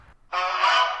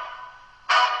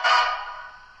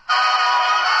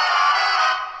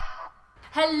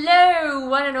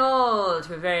one and all,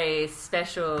 to a very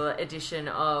special edition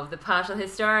of The Partial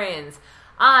Historians.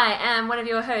 I am one of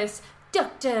your hosts,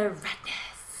 Dr.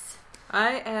 Radness.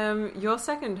 I am your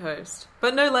second host,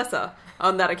 but no lesser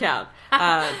on that account,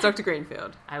 Dr.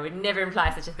 Greenfield. I would never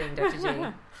imply such a thing, Dr. G.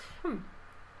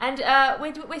 And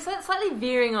we're slightly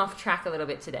veering off track a little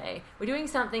bit today. We're doing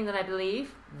something that I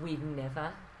believe we've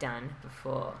never done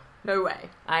before. No way.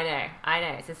 I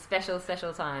know. It's a special,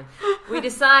 special time. We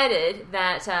decided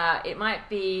that it might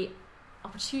be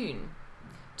opportune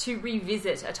to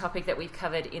revisit a topic that we've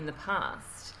covered in the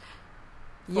past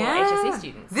for HSC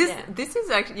students. This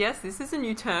is actually, yes, this is a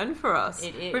new turn for us.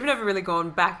 It is. We've never really gone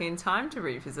back in time to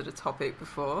revisit a topic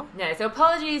before. No, so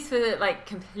apologies for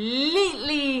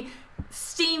completely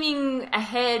steaming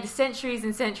ahead centuries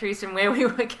and centuries from where we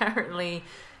were currently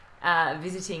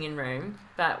visiting in Rome,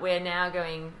 but we're now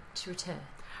going to return.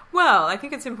 Well, I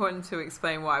think it's important to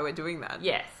explain why we're doing that.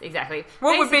 Yes, exactly.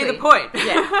 What would be the point?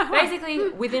 Basically,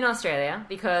 within Australia,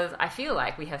 because I feel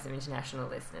like we have some international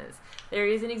listeners, there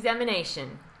is an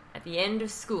examination at the end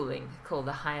of schooling called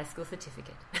the Higher School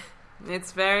Certificate.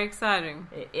 It's very exciting.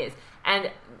 It is.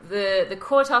 And the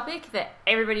core topic that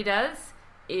everybody does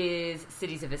is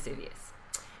cities of Vesuvius.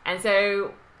 And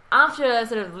so after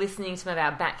sort of listening to some of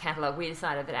our back catalogue, we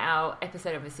decided that our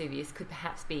episode of Vesuvius could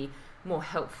perhaps be more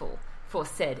helpful for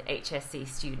said HSC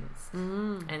students.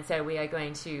 And so we are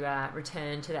going to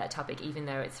return to that topic, even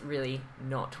though it's really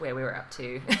not where we were up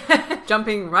to.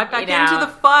 Jumping right back into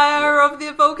the fire of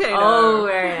the volcano. Oh,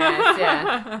 very nice,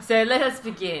 yeah. So let us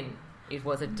begin. It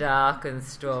was a dark and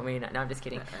stormy night. No, I'm just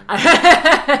kidding.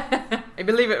 I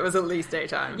believe it was at least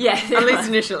daytime. Yeah. At least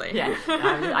initially. Yeah.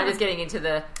 No, I'm just getting into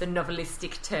the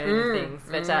novelistic turn of things.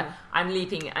 But I'm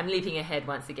leaping ahead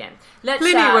once again.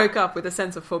 Pliny woke up with a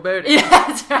sense of foreboding. Yeah,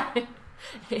 that's right.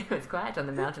 It was quiet on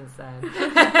the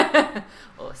mountainside.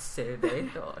 Or so they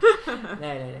thought.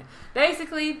 No.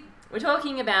 Basically, we're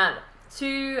talking about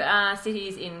two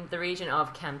cities in the region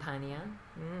of Campania.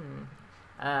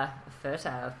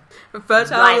 Fertile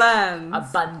lands.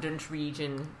 Abundant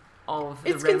region of the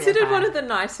It's Roman considered Empire. one of the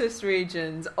nicest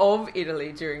regions of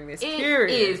Italy during this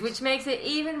period. It is, which makes it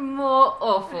even more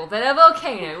awful that a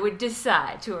volcano would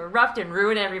decide to erupt and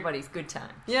ruin everybody's good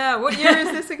time. Yeah, what year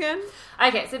is this again?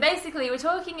 Okay, so basically we're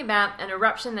talking about an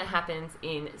eruption that happens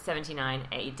in 79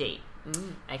 AD.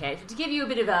 Okay, so to give you a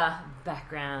bit of a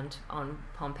background on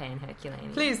Pompeii and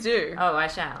Herculaneum. Please do. Oh, I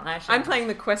shall. I'm playing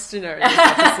the questioner in this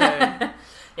episode.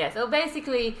 Yeah, so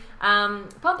basically,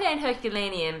 Pompeii and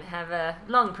Herculaneum have a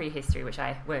long prehistory, which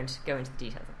I won't go into the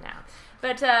details of now.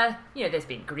 But, there's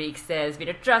been Greeks, there's been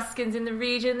Etruscans in the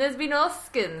region, there's been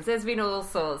Oscans, there's been all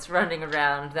sorts running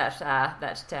around that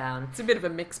town. It's a bit of a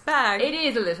mixed bag. It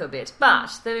is a little bit,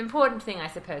 but the important thing, I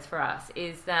suppose, for us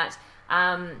is that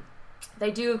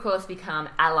they do, of course, become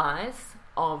allies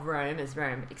of Rome as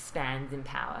Rome expands in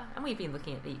power. And we've been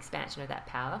looking at the expansion of that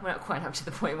power. We're not quite up to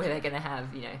the point where they're going to have,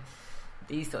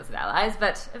 these sorts of allies,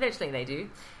 but eventually they do.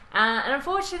 And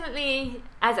unfortunately,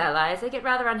 as allies, they get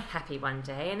rather unhappy one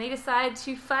day and they decide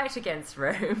to fight against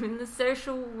Rome in the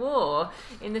Social War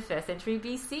in the 1st century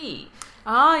BC.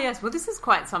 Ah, yes. Well, this is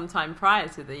quite some time prior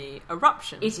to the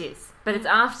eruption. It is. But it's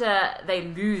after they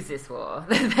lose this war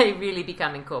that they really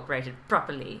become incorporated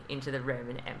properly into the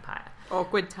Roman Empire.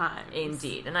 Awkward times.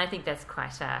 Indeed. And I think that's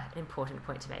quite an important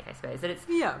point to make, I suppose. That it's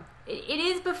it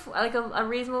is before, a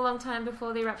reasonable long time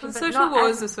before the eruption. The but social not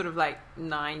wars are sort of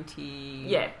 90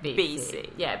 BC.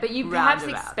 Yeah, but you perhaps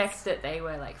expect that they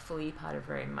were fully part of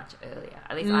Rome much earlier.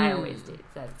 At least I always did.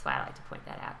 So that's why I like to point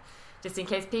that out. Just in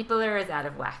case people are as out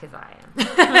of whack as I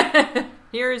am.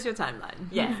 Here is your timeline.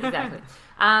 Yes, exactly.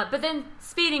 But then,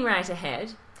 speeding right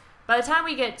ahead, by the time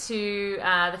we get to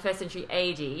the 1st century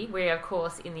AD, we're, of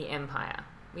course, in the Empire.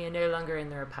 We are no longer in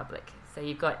the Republic. So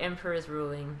you've got emperors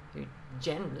ruling who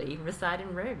generally reside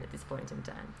in Rome at this point in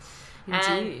time.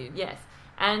 Indeed. And, yes.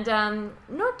 And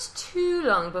not too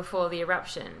long before the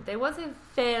eruption, there was a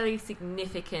fairly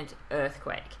significant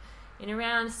earthquake. In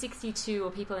around 62, or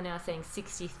people are now saying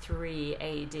 63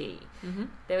 AD,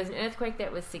 there was an earthquake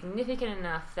that was significant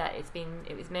enough that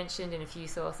it was mentioned in a few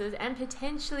sources, and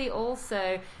potentially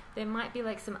also there might be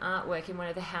some artwork in one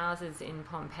of the houses in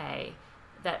Pompeii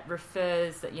that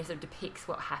sort of depicts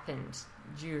what happened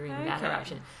during that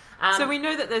eruption. So we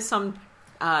know that there's some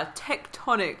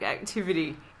tectonic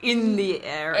activity in the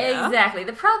area. Exactly.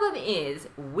 The problem is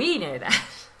we know that.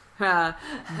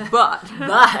 But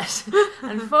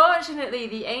unfortunately,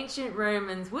 the ancient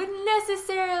Romans wouldn't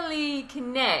necessarily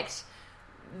connect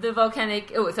the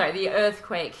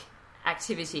earthquake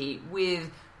activity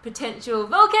with potential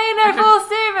volcano full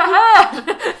steam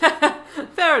ahead.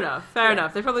 Fair enough.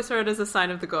 They probably saw it as a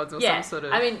sign of the gods or some sort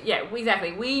of... I mean, yeah,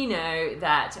 exactly. We know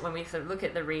that when we sort of look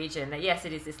at the region, that yes,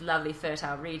 it is this lovely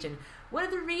fertile region. One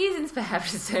of the reasons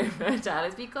perhaps it's so fertile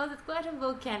is because it's quite a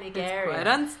volcanic area. It's quite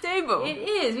unstable. It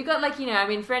is. We've got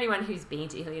for anyone who's been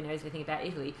to Italy and knows anything about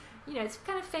Italy, it's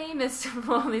kind of famous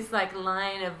for this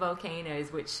line of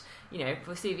volcanoes, which,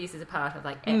 Vesuvius is a part of,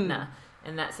 like Etna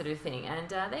and that sort of thing. And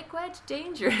they're quite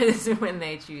dangerous when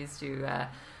they choose to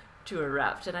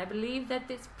erupt. And I believe that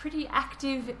it's pretty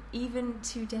active even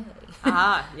today.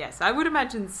 Yes, I would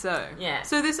imagine so. Yeah.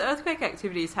 So this earthquake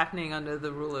activity is happening under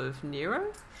the rule of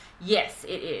Nero? Yes,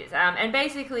 it is. And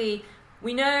basically...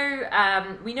 We know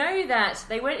that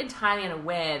they weren't entirely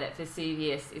unaware that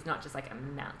Vesuvius is not just like a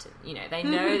mountain. They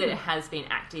know that it has been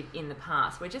active in the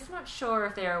past. We're just not sure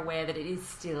if they're aware that it is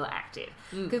still active.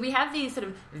 Because we have these sort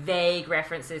of vague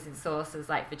references in sources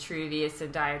like Vitruvius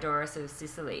and Diodorus of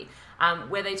Sicily,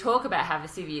 where they talk about how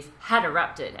Vesuvius had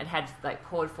erupted and had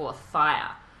poured forth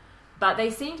fire. But they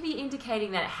seem to be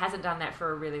indicating that it hasn't done that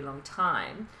for a really long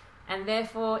time. And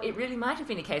therefore, it really might have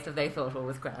been a case of they thought all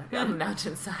was ground on the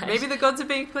mountainside. Maybe the gods are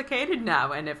being placated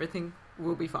now and everything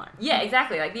will be fine. Yeah,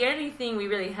 exactly. The only thing we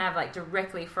really have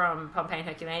directly from Pompeii and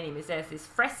Herculaneum is there's this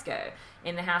fresco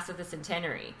in the House of the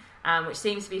Centenary, which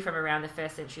seems to be from around the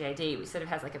 1st century AD, which sort of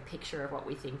has a picture of what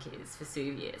we think is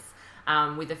Vesuvius,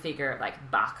 with a figure of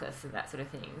Bacchus and that sort of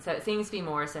thing. So it seems to be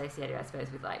more associated, I suppose,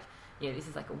 with this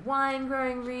is a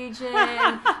wine-growing region.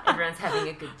 Everyone's having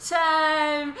a good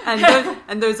time.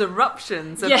 And those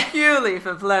eruptions are purely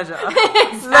for pleasure.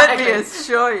 Exactly. Let me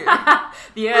assure you.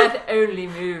 The earth only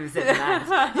moves at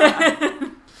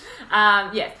night.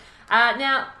 Yes.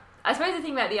 Now, I suppose the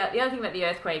other thing about the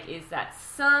earthquake is that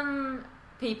some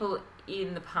people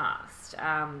in the past,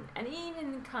 and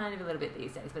even kind of a little bit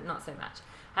these days, but not so much,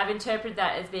 have interpreted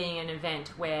that as being an event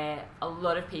where a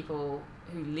lot of people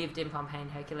who lived in Pompeii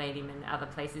and Herculaneum and other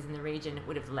places in the region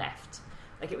would have left.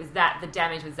 The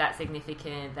damage was that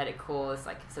significant that it caused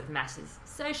sort of massive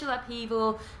social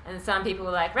upheaval, and some people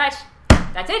were like, right,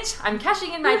 that's it, I'm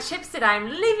cashing in my chips and I'm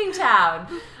leaving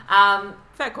town.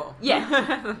 Fair call.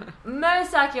 Yeah.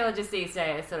 Most archaeologists these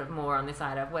days are sort of more on the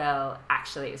side of, well,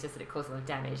 actually it was just that it caused a lot of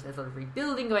damage. There's a lot of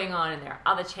rebuilding going on, and there are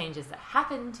other changes that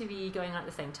happen to be going on at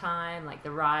the same time, like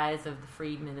the rise of the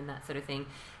freedmen and that sort of thing.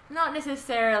 Not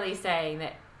necessarily saying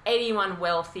that anyone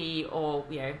wealthy or,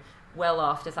 well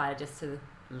off decided just to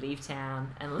leave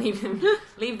town and leave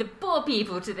the poor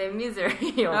people to their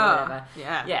misery or whatever.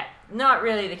 Yeah. Yeah, not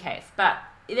really the case. But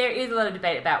there is a lot of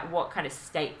debate about what kind of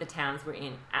state the towns were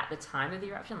in at the time of the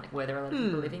eruption, were there a lot of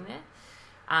people living there?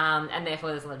 And therefore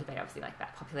there's a lot of debate, obviously,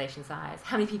 about population size.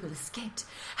 How many people escaped?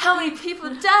 How many people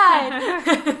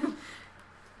died?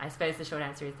 I suppose the short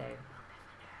answer is they...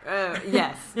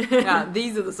 Yes.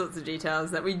 These are the sorts of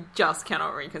details that we just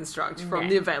cannot reconstruct from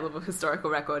the available historical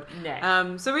record.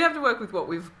 No. So we have to work with what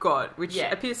we've got, which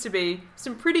appears to be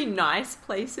some pretty nice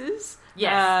places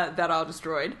that are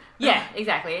destroyed. Yeah,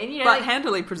 exactly. And, but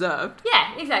handily preserved.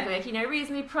 Yeah, exactly.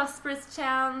 Reasonably prosperous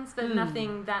towns, but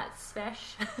nothing that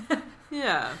special.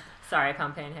 Yeah. Sorry,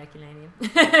 Pompeii and Herculaneum.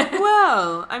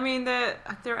 Well,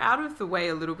 they're out of the way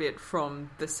a little bit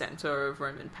from the centre of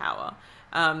Roman power.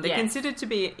 They're considered to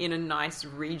be in a nice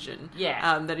region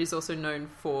that is also known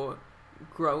for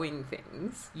growing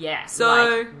things. Yeah,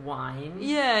 so, like wine.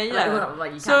 Yeah. You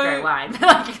can't grow wine,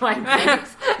 but wine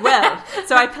grapes. Well,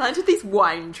 so I planted these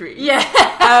wine trees.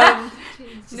 Yeah.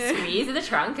 Squeeze of the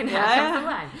trunk and out comes the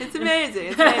wine. It's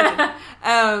amazing.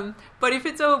 But if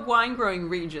it's a wine-growing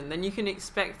region, then you can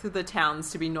expect the towns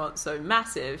to be not so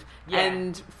massive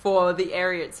and for the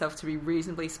area itself to be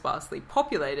reasonably sparsely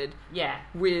populated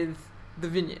with the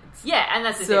vineyards. Yeah, and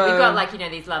that's the thing. We've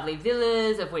got, these lovely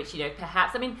villas of which,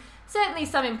 perhaps... certainly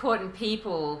some important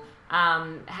people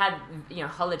had,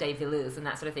 holiday villas and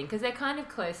that sort of thing, because they're kind of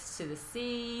close to the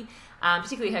sea,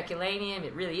 particularly Herculaneum.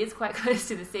 It really is quite close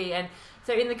to the sea. And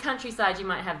so in the countryside, you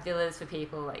might have villas for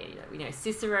people, we know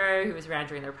Cicero, who was around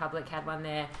during the Republic, had one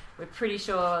there. We're pretty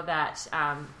sure that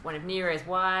one of Nero's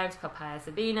wives, Poppaea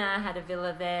Sabina, had a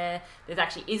villa there. There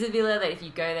actually is a villa that if you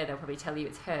go there, they'll probably tell you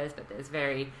it's hers, but there's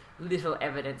very little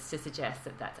evidence to suggest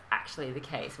that that's actually the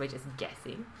case. We're just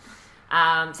guessing.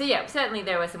 Certainly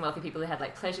there were some wealthy people who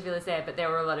had pleasure villas there, but there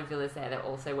were a lot of villas there that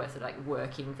also were sort of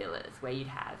working villas where you'd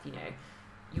have,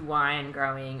 your wine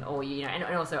growing, or and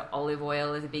also olive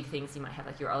oil is a big thing. So you might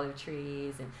have your olive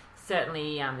trees, and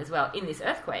certainly as well in this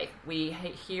earthquake we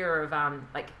hear of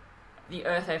the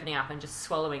earth opening up and just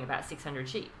swallowing about 600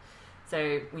 sheep.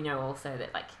 So we know also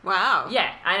that wow,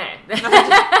 yeah, I know.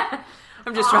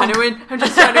 I'm just trying to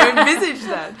envisage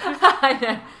that. I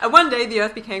know. And one day the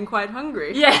earth became quite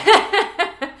hungry. Yeah.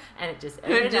 and it just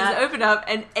opened up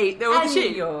and ate all the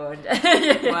sheep. Yawned.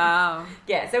 Wow.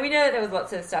 Yeah, so we know that there was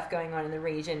lots of stuff going on in the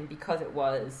region because it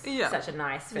was such a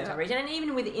nice fertile region, and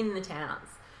even within the towns,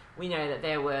 we know that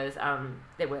there were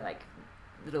like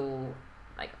little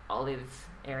like olive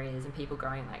areas and people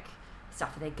growing like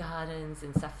stuff for their gardens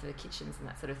and stuff for the kitchens and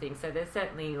that sort of thing. So there's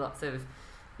certainly lots of,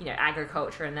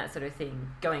 agriculture and that sort of thing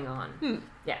going on.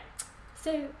 Yeah.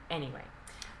 So anyway,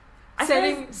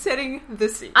 setting the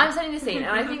scene. I'm setting the scene, and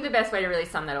I think the best way to really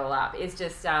sum that all up is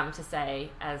just to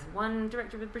say, as one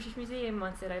director of the British Museum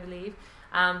once said, I believe,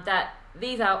 that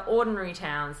these are ordinary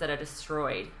towns that are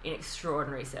destroyed in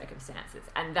extraordinary circumstances,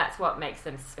 and that's what makes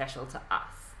them special to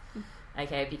us.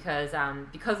 Okay, because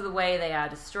of the way they are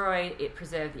destroyed, it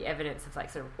preserved the evidence of like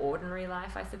sort of ordinary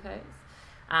life, I suppose,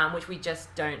 which we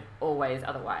just don't always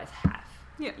otherwise have.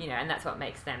 Yeah, and that's what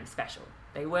makes them special.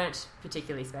 They weren't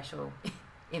particularly special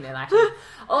in their lifetime,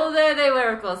 although they were,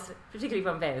 of course, particularly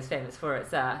Pompeii was famous for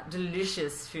its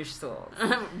delicious fish sauce.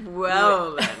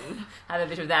 Well, then. Have a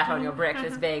bit of that on your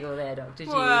breakfast bagel there, Dr. G.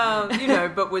 Well,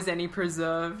 but was any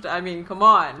preserved? I mean, come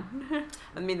on.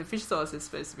 I mean, the fish sauce is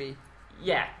supposed to be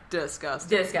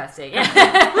disgusting.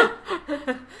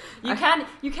 You can,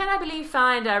 I believe,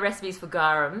 find recipes for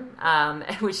garum,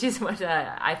 which is what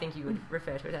I think you would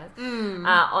refer to it as,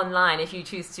 online if you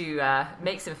choose to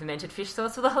make some fermented fish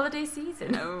sauce for the holiday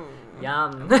season. Oh.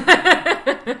 Yum.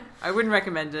 I wouldn't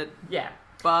recommend it. Yeah.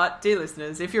 But, dear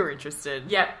listeners, if you're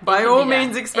interested, by all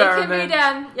means experiment. It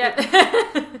can be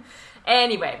done. Yep.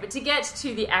 Anyway, but to get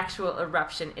to the actual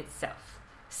eruption itself,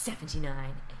 79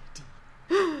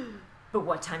 AD. But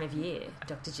what time of year,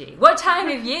 Dr. G? What time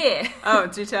of year? Oh,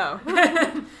 do tell.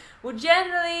 Well,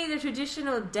 generally, the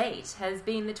traditional date has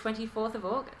been the 24th of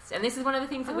August. And this is one of the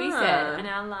things that we said in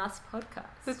our last podcast.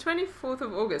 The 24th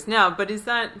of August. Now, but is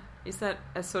that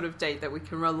a sort of date that we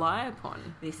can rely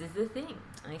upon? This is the thing,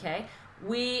 okay?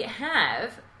 We're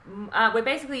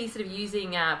basically sort of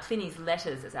using Pliny's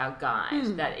letters as our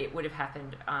guide, that it would have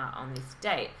happened on this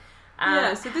date.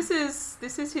 So this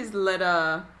is his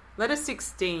letter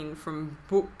 16 from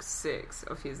book 6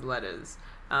 of his letters,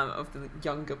 of the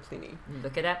younger Pliny.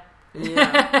 Look it up.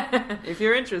 Yeah. If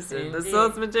you're interested, Indeed. the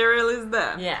source material is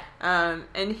there. Yeah.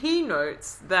 And he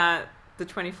notes that the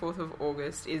 24th of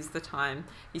August is the time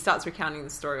he starts recounting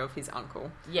the story of his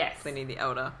uncle, Pliny the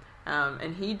Elder.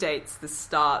 And he dates the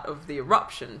start of the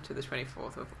eruption to the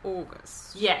 24th of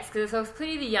August. Yes, because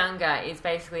Pliny the Younger is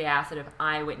basically our sort of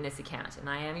eyewitness account, and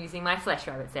I am using my flesh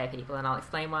rabbits there, people, and I'll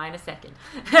explain why in a second.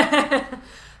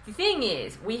 The thing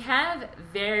is, we have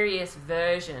various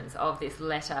versions of this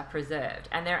letter preserved,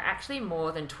 and there are actually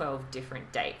more than 12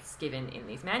 different dates given in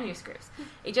these manuscripts.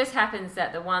 It just happens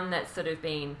that the one that's sort of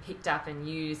been picked up and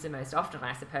used the most often,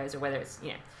 I suppose, or whether it's,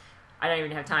 I don't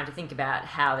even have time to think about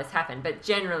how this happened, but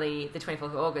generally the 24th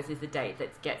of August is the date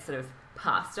that gets sort of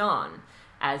passed on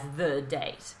as the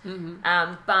date.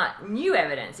 Mm-hmm. But new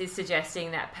evidence is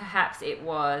suggesting that perhaps it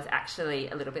was actually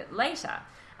a little bit later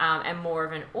and more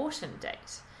of an autumn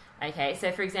date. Okay,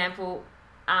 so for example,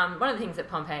 one of the things that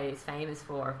Pompeii is famous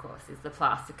for, of course, is the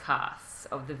plaster casts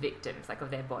of the victims, like of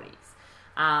their bodies.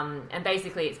 And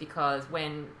basically it's because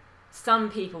when some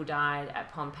people died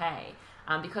at Pompeii,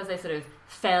 because they sort of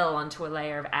fell onto a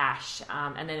layer of ash,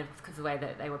 and then because of the way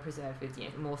that they were preserved with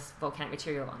more volcanic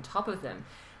material on top of them,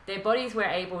 their bodies were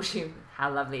able to,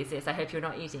 how lovely is this, I hope you're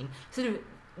not eating, sort of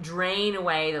drain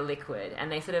away the liquid,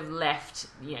 and they sort of left,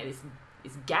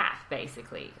 this gap,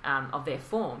 basically, of their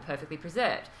form perfectly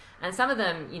preserved. And some of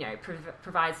them,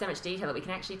 provide so much detail that we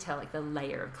can actually tell, like, the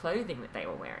layer of clothing that they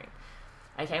were wearing.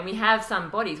 Okay, and we have some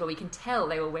bodies where we can tell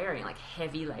they were wearing like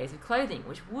heavy layers of clothing,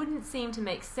 which wouldn't seem to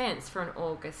make sense for an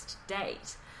August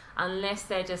date, unless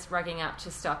they're just rugging up to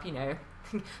stop,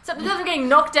 something doesn't getting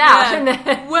knocked out.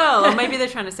 Yeah. Well, or maybe they're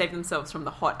trying to save themselves from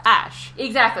the hot ash.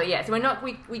 Exactly, yeah. So we're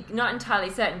not entirely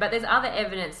certain, but there's other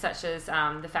evidence such as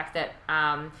the fact that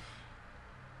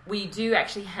we do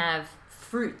actually have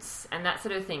fruits and that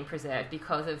sort of thing preserved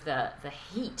because of the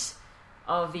heat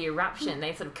of the eruption.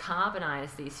 They sort of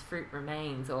carbonized these fruit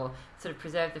remains, or sort of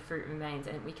preserved the fruit remains,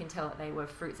 and we can tell that they were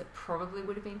fruits that probably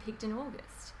would have been picked in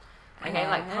August. Okay,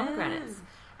 like pomegranates.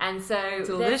 And so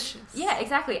delicious. Yeah,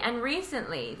 exactly. And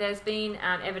recently there's been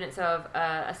evidence of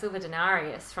a silver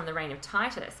denarius from the reign of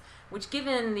Titus, which,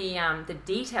 given the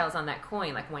details on that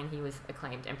coin, like when he was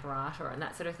acclaimed imperator and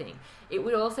that sort of thing, it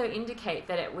would also indicate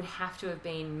that it would have to have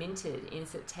been minted in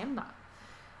September.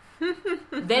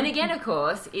 Then again, of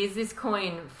course, is this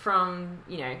coin from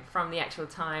the actual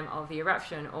time of the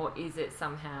eruption, or is it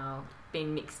somehow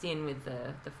been mixed in with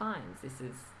the finds?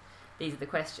 These are the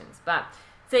questions. But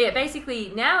So yeah,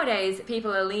 basically nowadays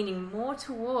people are leaning more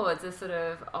towards a sort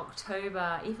of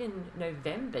October, even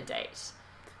November date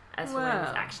as to when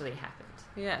this actually happened.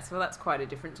 Yes, well that's quite a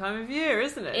different time of year,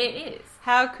 isn't it? It is.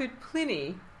 How could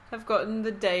Pliny have gotten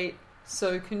the date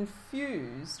so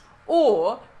confused?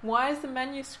 Or why is the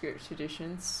manuscript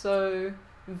tradition so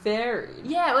varied?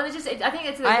 Yeah, well, I think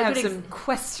it's I have some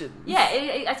questions. Yeah,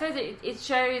 I suppose it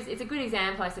shows, it's a good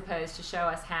example, I suppose, to show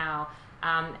us how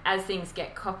as things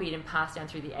get copied and passed down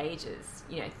through the ages,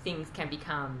 things can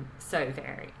become so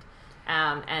varied.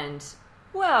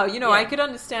 Well, I could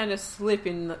understand a slip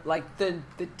in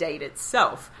the date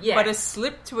itself, but a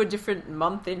slip to a different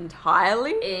month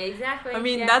entirely? Exactly. I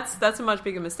mean, that's a much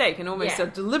bigger mistake and almost a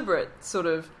deliberate sort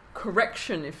of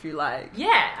correction, if you like.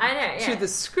 Yeah, I know. Yeah. To the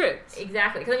script.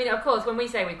 Exactly. Because, of course, when we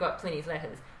say we've got Pliny's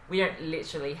letters, we don't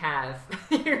literally have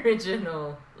the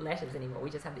original letters anymore. We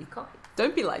just have these copies.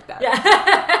 Don't be like that.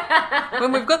 Yeah.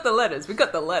 When we've got the letters, we've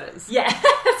got the letters. Yeah,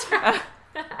 that's right.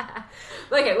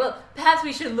 Okay, well, perhaps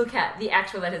we should look at the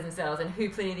actual letters themselves and who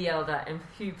Pliny the Elder and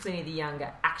who Pliny the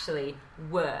Younger actually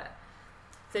were.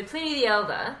 So Pliny the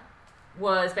Elder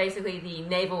was basically the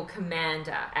naval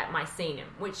commander at Misenum,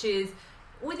 which is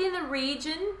within the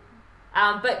region,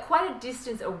 but quite a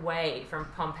distance away from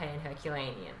Pompeii and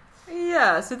Herculaneum.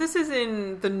 Yeah, so this is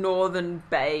in the northern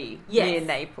bay near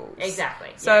Naples. Exactly.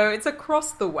 So it's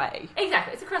across the way.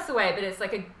 Exactly, it's across the way, but it's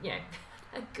like a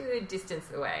good distance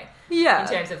away. Yeah. In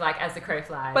terms of as the crow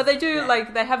flies. But they do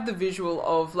they have the visual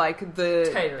of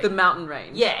the mountain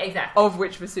range. Yeah, exactly. Of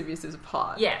which Vesuvius is a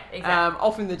part. Yeah, exactly.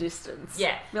 Off in the distance.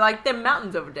 Yeah. You're like, there are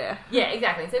mountains over there. Yeah,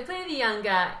 exactly. So Pliny the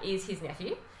Younger is his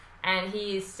nephew, and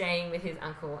he is staying with his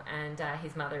uncle, and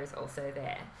his mother is also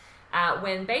there.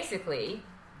 When basically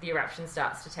the eruption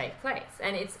starts to take place.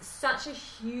 And it's such a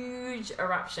huge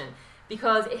eruption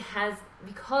because it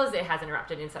hasn't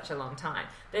erupted in such a long time.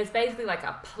 There's basically like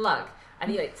a plug.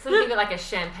 And you sort of think of it like a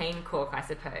champagne cork, I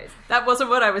suppose. That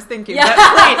wasn't what I was thinking, but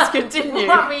please continue.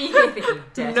 What were you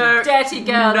thinking? Dirty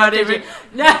girl. Not even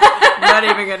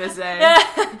going to say.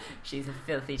 She's a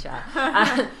filthy child.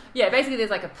 Basically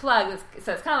there's like a plug,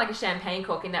 so it's kind of like a champagne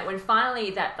cork in that when finally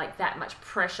that much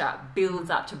pressure builds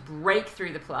up to break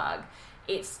through the plug,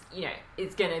 it's going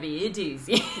to be a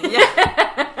doozy.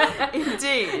 Yeah,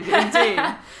 indeed.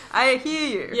 I hear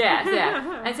you.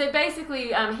 Yeah. And so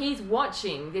basically, he's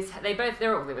watching this.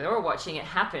 They're all watching it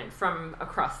happen from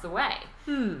across the way.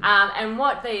 And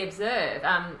what they observe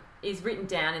is written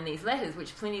down in these letters,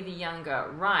 which Pliny the Younger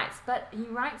writes. But he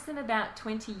writes them about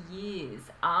 20 years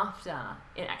after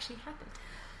it actually happened.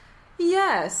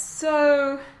 Yes.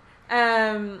 So.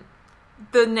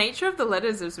 The nature of the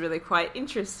letters is really quite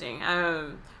interesting.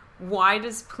 Why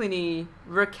does Pliny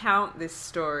recount this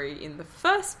story in the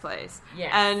first place? Yes.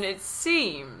 And it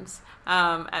seems,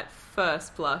 at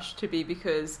first blush, to be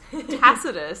because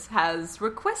Tacitus has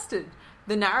requested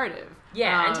the narrative.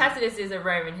 Yeah, and Tacitus is a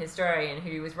Roman historian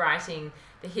who was writing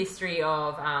the history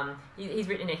of... he's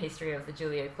written a history of the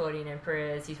Julio-Claudian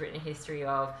emperors. He's written a history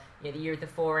of the year of the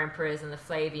 4 emperors and the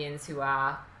Flavians who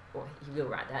are... or he will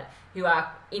write that, who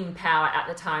are in power at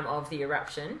the time of the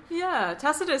eruption. Yeah,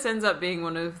 Tacitus ends up being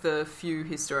one of the few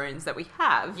historians that we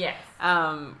have. Yes.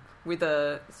 With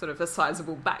a sort of a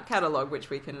sizable back catalogue which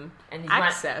we can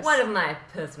access. One of my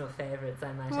personal favourites,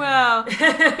 I might Well,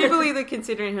 people either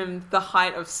consider him the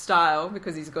height of style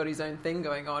because he's got his own thing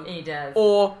going on. He does.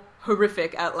 Or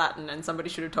horrific at Latin, and somebody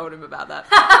should have told him about that.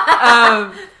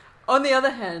 On the other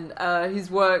hand, his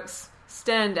works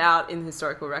stand out in the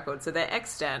historical record, so they're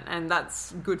extant, and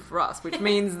that's good for us, which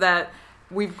means that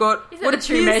we've got... Is that a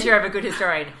true measure of a good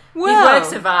historian? Well, his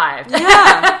work survived.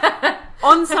 Yeah.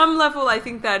 On some level, I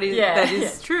think that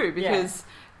is true, because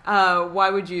why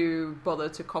would you bother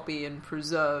to copy and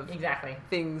preserve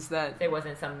things that... There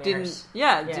wasn't some merit.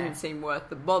 Didn't seem worth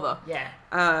the bother.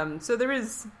 Yeah. So there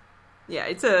is... Yeah,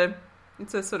 it's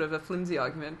a sort of a flimsy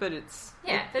argument, but it's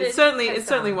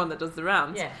certainly one that does the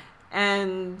rounds. Yeah.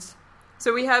 And...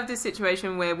 So we have this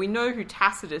situation where we know who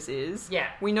Tacitus is.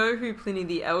 Yeah. We know who Pliny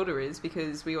the Elder is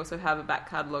because we also have a back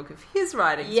catalogue of his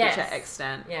writings, which are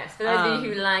extant. Yes. For those of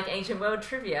you who like ancient world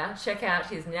trivia, check out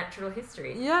his natural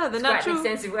history. Yeah, it's quite an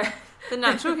extensive work. The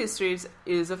natural history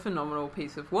is a phenomenal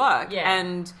piece of work. Yeah.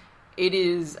 And it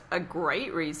is a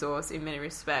great resource in many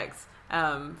respects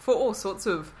for all sorts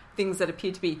of things that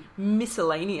appear to be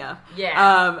miscellanea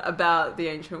about the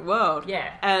ancient world.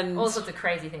 Yeah. And all sorts of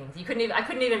crazy things. I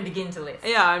couldn't even begin to list.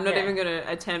 Yeah, I'm not even going to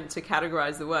attempt to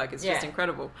categorize the work. It's just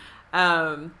incredible.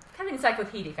 Kind of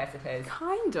encyclopedic, I suppose.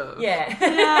 Kind of. Yeah.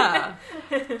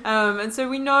 Yeah. And so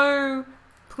we know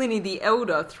Pliny the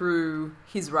Elder through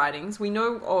his writings. We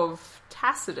know of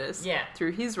Tacitus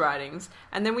through his writings.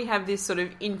 And then we have this sort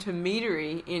of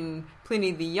intermediary in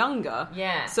Pliny the Younger.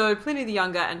 Yeah. So Pliny the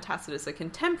Younger and Tacitus are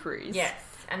contemporaries. Yes.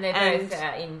 And they're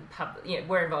both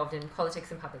were involved in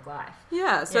politics and public life.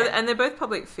 Yeah. So and they're both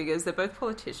public figures. They're both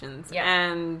politicians. Yeah.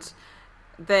 And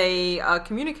they are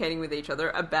communicating with each other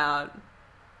about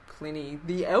Pliny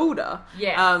the Elder.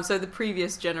 Yeah. So the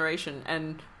previous generation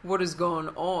and what has gone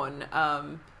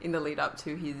on in the lead up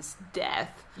to his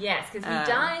death. Yes, because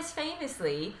he dies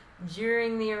famously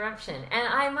during the eruption. And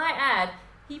I might add,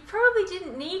 he probably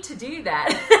didn't need to do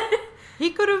that. He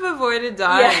could have avoided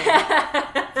dying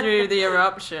through the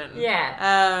eruption.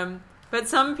 Yeah. But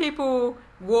some people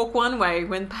walk one way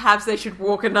when perhaps they should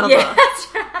walk another. Yeah, that's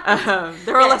right.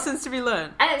 There are lessons to be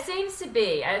learned. And it seems to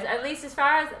be, at least as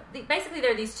far as... Basically,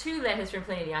 there are these two letters from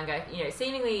Pliny the Younger,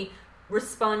 seemingly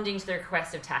responding to the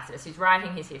request of Tacitus, who's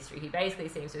writing his history. He basically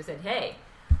seems to have said, hey,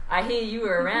 I hear you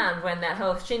were around when that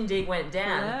whole shindig went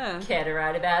down. Yeah. Care to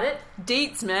write about it?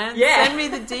 Deets, man. Yeah. Send me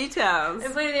the details.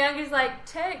 And Pliny the Younger's like,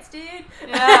 text, dude.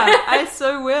 Yeah, I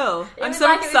so will. I'm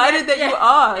so excited that you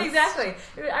asked. Exactly.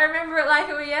 I remember it like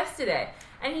it were yesterday.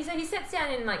 And he sets down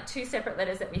in like two separate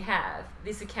letters that we have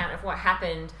this account of what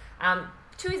happened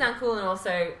to his uncle and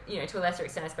also, to a lesser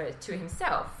extent, I suppose, to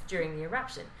himself during the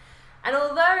eruption. And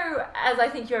although, as I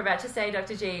think you're about to say,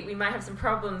 Dr. G, we might have some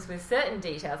problems with certain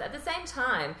details, at the same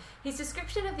time, his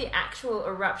description of the actual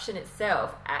eruption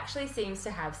itself actually seems to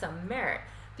have some merit,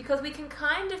 because we can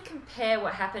kind of compare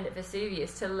what happened at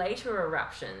Vesuvius to later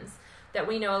eruptions that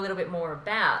we know a little bit more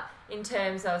about, in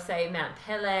terms of, say, Mount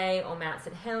Pelée or Mount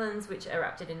St. Helens, which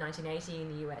erupted in 1980 in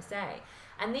the USA.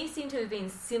 And these seem to have been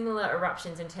similar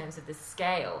eruptions in terms of the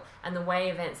scale and the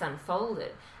way events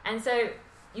unfolded. And so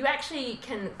you actually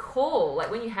can call, like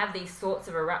when you have these sorts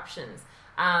of eruptions,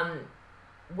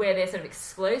 where they're sort of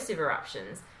explosive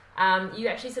eruptions, you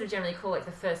actually sort of generally call like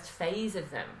the first phase of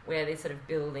them, where they're sort of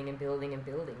building and building and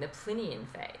building, the Plinian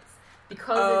phase.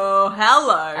 Because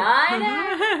hello. I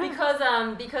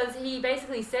know. Because he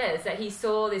basically says that he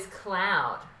saw this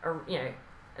cloud,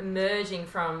 emerging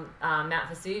from Mount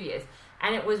Vesuvius,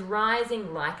 and it was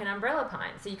rising like an umbrella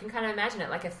pine. So you can kind of imagine it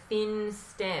like a thin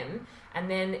stem, and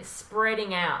then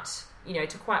spreading out,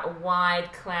 to quite a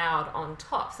wide cloud on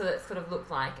top, so that it sort of looked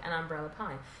like an umbrella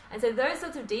pine. And so those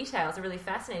sorts of details are really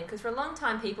fascinating, because for a long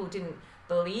time people didn't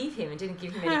believe him and didn't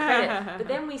give him any credit. But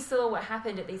then we saw what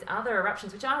happened at these other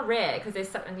eruptions, which are rare because there's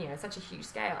such a huge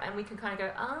scale, and we can kind of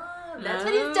go, that's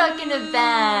what he's talking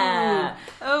about.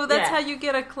 Oh, that's how you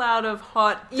get a cloud of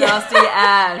hot, dusty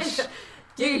ash.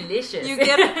 Delicious. You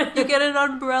get an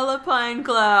umbrella pine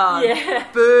cloud. Yeah.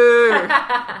 Boo.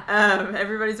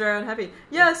 Everybody's very unhappy.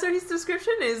 Yeah, so his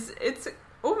description it's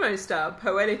almost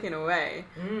poetic in a way.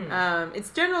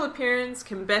 Its general appearance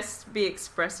can best be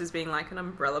expressed as being like an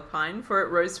umbrella pine, for it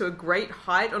rose to a great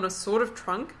height on a sort of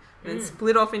trunk and then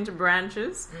split off into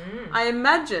branches. I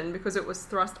imagine because it was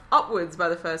thrust upwards by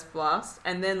the first blast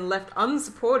and then left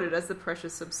unsupported as the pressure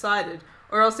subsided,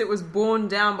 or else it was borne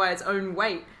down by its own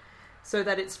weight, so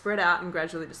that it spread out and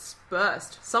gradually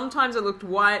dispersed. Sometimes it looked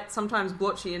white, sometimes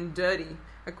blotchy and dirty,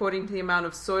 according to the amount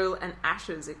of soil and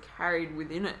ashes it carried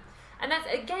within it. And that's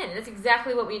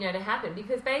exactly what we know to happen,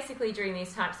 because basically during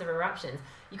these types of eruptions,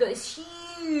 you've got this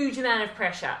huge amount of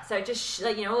pressure. So just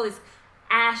all this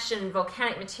ash and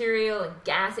volcanic material and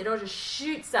gas, it all just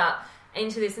shoots up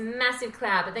into this massive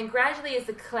cloud. But then gradually, as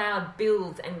the cloud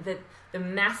builds and the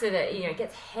mass of it,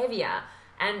 gets heavier,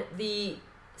 and the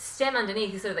stem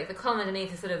underneath is sort of like the column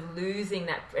underneath is sort of losing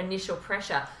that initial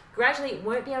pressure, gradually it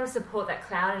won't be able to support that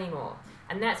cloud anymore.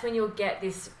 And that's when you'll get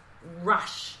this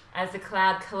rush as the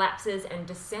cloud collapses and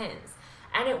descends.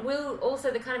 And it will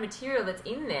also, the kind of material that's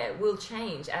in there will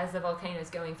change as the volcano is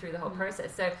going through the whole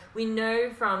process. So we know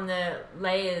from the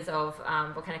layers of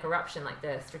volcanic eruption, like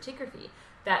the stratigraphy,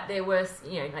 that there was,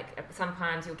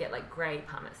 sometimes you'll get like grey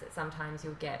pumice, sometimes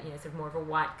you'll get, sort of more of a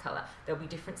white colour. There'll be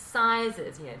different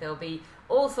sizes, there'll be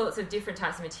all sorts of different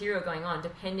types of material going on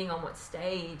depending on what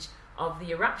stage of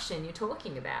the eruption you're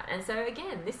talking about. And so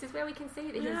again, this is where we can see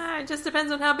that it just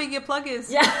depends on how big your plug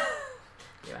is. Yeah.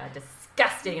 You are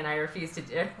disgusting, and I refuse to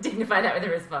dignify that with a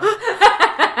response.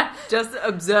 Just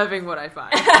observing what I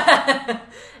find.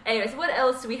 Anyway, so what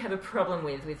else do we have a problem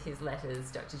with his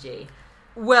letters, Dr. G?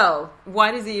 Well,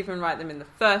 why does he even write them in the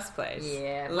first place?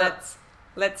 Yeah.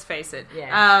 Let's face it.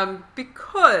 Yeah.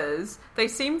 Because they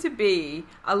seem to be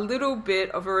a little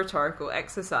bit of a rhetorical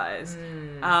exercise.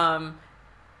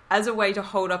 As a way to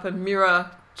hold up a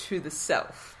mirror to the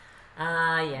self.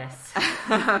 Ah, yes.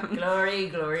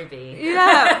 Glory be.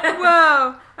 Yeah,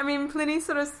 well, I mean, Pliny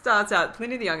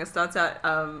the Younger starts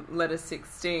out letter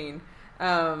 16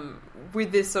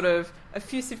 with this sort of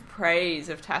effusive praise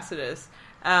of Tacitus,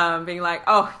 being like,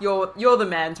 oh, you're the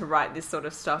man to write this sort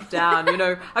of stuff down. You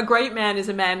know, a great man is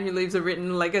a man who leaves a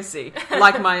written legacy,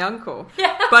 like my uncle.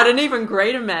 Yeah. But an even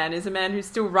greater man is a man who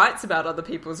still writes about other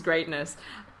people's greatness,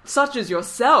 such as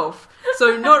yourself.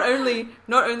 So not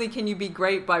only can you be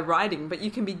great by writing, but you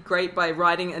can be great by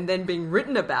writing and then being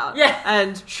written about. Yeah.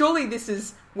 And surely this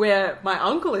is where my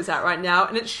uncle is at right now,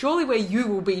 and it's surely where you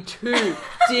will be too,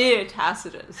 dear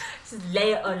Tacitus. This is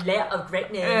layer on layer of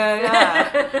greatness.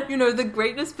 Yeah. You know, the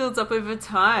greatness builds up over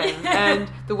time,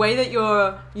 and the way that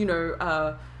you're,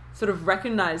 sort of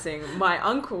recognizing my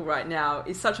uncle right now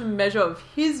is such a measure of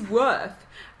his worth.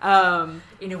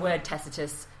 In a word,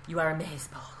 Tacitus, you are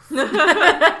amazeballs.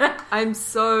 I'm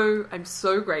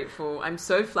so grateful. I'm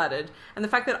so flattered. And the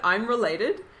fact that I'm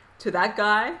related to that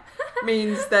guy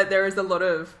means that there is a lot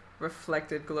of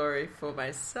reflected glory for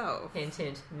myself. Hint,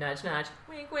 hint, nudge, nudge,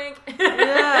 wink, wink.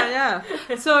 Yeah.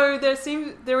 So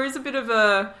there is a bit of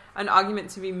an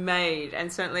argument to be made,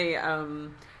 and certainly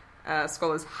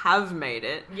scholars have made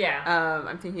it. Yeah.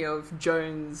 I'm thinking of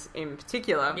Jones in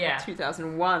particular. Yeah.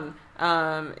 2001.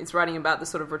 Is writing about the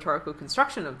sort of rhetorical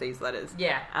construction of these letters.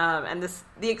 Yeah. And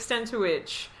the extent to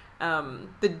which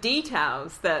the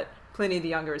details that Pliny the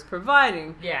Younger is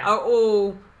providing are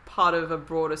all part of a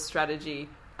broader strategy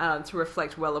to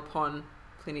reflect well upon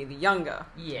Pliny the Younger.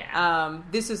 Yeah.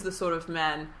 This is the sort of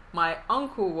man my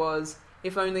uncle was,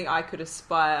 if only I could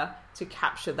aspire to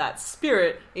capture that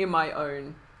spirit in my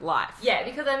own life. Yeah,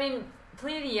 because, I mean,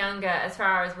 Pliny the Younger, as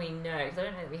far as we know, because I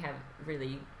don't know that we have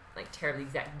really, terribly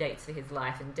exact dates for his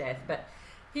life and death, but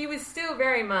he was still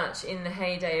very much in the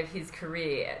heyday of his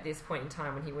career at this point in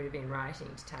time when he would have been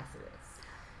writing to Tacitus.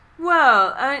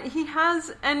 Well, he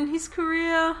has, and his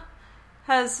career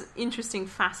has interesting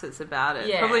facets about it.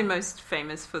 Yeah. Probably most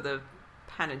famous for the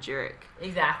panegyric.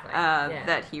 Exactly.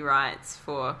 That he writes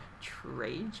for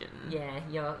Trajan. Yeah,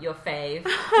 your fave.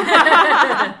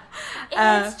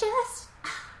 It's just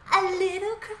a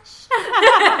little crush.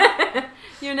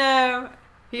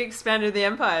 He expanded the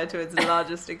empire to its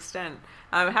largest extent.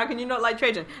 How can you not like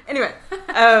Trajan? Anyway.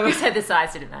 Who said the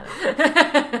size didn't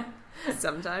matter?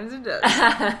 Sometimes it does.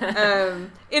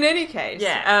 In any case,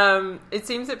 it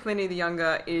seems that Pliny the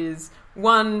Younger is,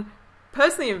 one,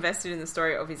 personally invested in the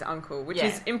story of his uncle, which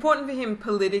is important for him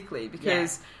politically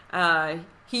because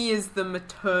he is the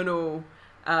maternal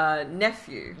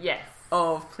nephew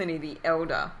of Pliny the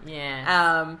Elder.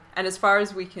 Yeah. And as far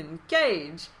as we can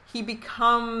gauge, he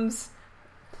becomes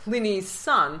Pliny's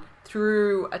son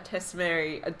through a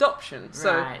testimony adoption.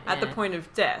 So at the point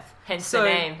of death. Hence the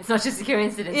name. It's not just a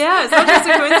coincidence. Yeah, it's not just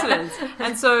a coincidence.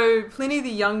 And so Pliny the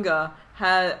Younger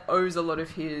owes a lot of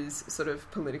his sort of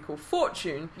political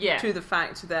fortune to the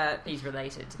fact that he's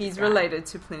related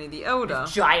to Pliny the Elder.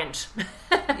 This giant.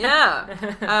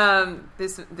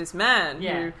 This man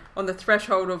who, on the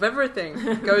threshold of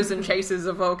everything, goes and chases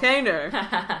a volcano.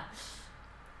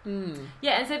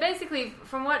 Yeah, and so basically,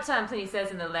 from what Pliny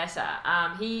says in the letter,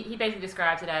 he basically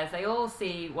describes it as they all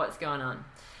see what's going on.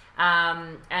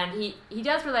 And he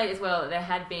does relate as well that there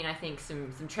had been, I think,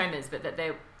 some tremors, but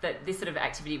that this sort of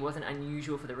activity wasn't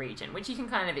unusual for the region, which you can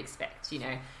kind of expect,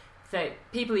 So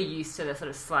people are used to the sort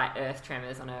of slight earth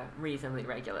tremors on a reasonably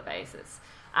regular basis.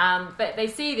 But they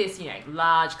see this,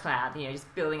 large cloud,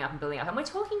 just building up and building up. And we're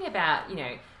talking about,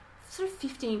 sort of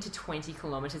 15 to 20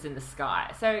 kilometres in the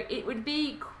sky. So it would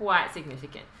be quite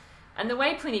significant. And the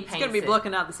way Pliny paints it... It's going to be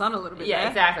blocking out the sun a little bit. Yeah,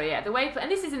 exactly, yeah.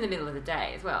 And this is in the middle of the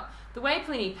day as well. The way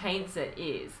Pliny paints it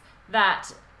is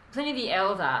that Pliny the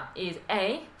Elder is,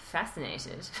 A,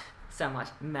 fascinated,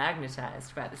 somewhat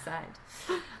magnetised by the sight.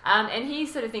 And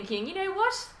he's sort of thinking, you know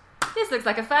what? This looks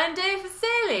like a fine day for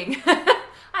sailing.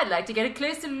 I'd like to get a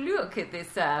closer look at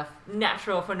this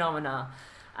natural phenomena.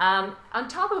 On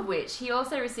top of which, he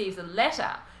also receives a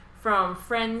letter from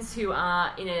friends who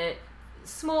are in a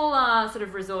smaller sort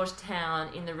of resort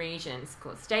town in the region. It's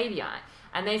called Stabii.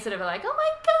 And they sort of are like, oh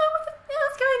my God, what the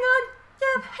hell's going on?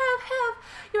 Help.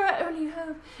 You're our only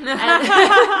hope.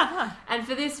 And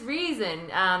for this reason,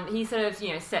 he sort of,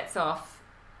 sets off,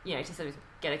 to sort of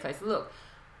get a closer look.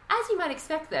 As you might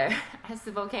expect, though, as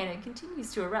the volcano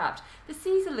continues to erupt, the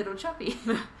sea's a little choppy.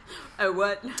 Oh,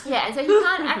 what? Yeah, and so he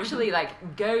can't actually,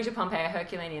 go to Pompeii or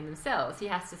Herculaneum themselves. He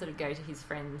has to sort of go to his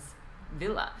friend's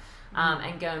villa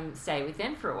and go and stay with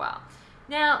them for a while.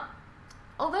 Now,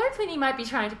 although Pliny might be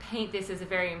trying to paint this as a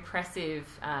very impressive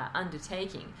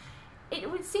undertaking, it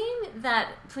would seem that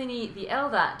Pliny the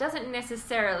Elder doesn't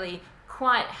necessarily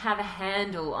quite have a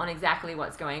handle on exactly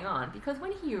what's going on, because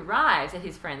when he arrives at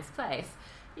his friend's place,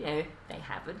 they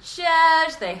have a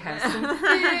chat, they have some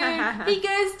food, he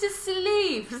goes to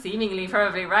sleep, seemingly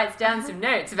probably writes down some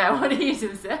notes about what he's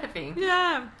observing.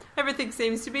 Yeah, everything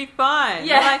seems to be fine.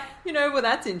 Yeah. Like, well,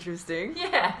 that's interesting.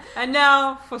 Yeah. And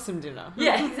now for some dinner.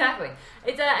 Yeah, exactly.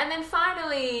 And then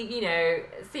finally,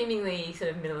 seemingly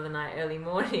sort of middle of the night, early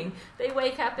morning, they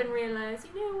wake up and realise,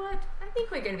 you know what, I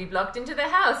think we're going to be blocked into the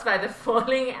house by the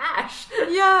falling ash.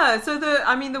 Yeah, so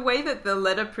the way that the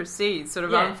letter proceeds sort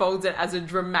of unfolds it as a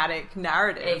dramatic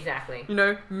narrative. Exactly.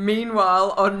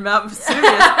 Meanwhile, on Mount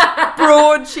Vesuvius,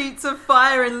 broad sheets of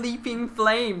fire and leaping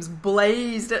flames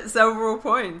blazed at several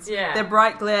points. Yeah. Their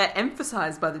bright glare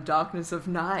emphasised by the darkness of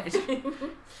night.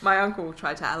 My uncle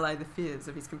tried to allay the fears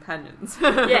of his companions.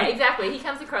 Yeah, exactly. He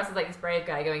comes across as like this brave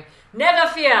guy going, "Never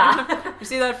fear!" You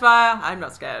see that fire? I'm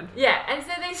not scared. Yeah, and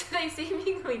so they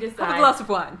seemingly decide... Have a glass of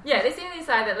wine. Yeah, they seemingly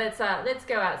decide that let's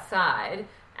go outside,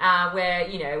 where,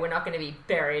 we're not going to be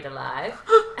buried alive.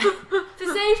 For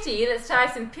safety, let's tie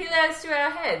some pillows to our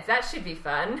heads. That should be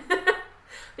fun.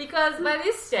 Because by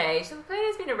this stage, the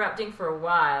volcano's been erupting for a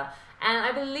while, and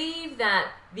I believe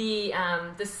that the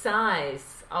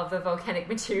size of the volcanic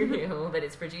material that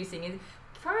it's producing is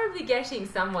probably getting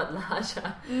somewhat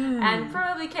larger and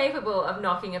probably capable of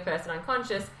knocking a person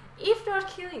unconscious, if not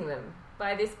killing them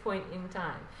by this point in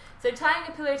time. So tying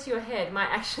a pillow to your head might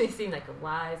actually seem like a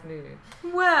wise move.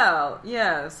 Well,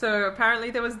 yeah, so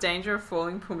apparently there was danger of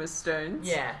falling pumice stones.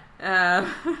 Yeah. As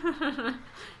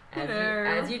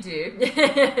you do.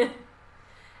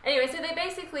 Anyway, so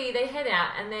they head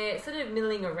out and they're sort of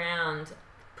milling around,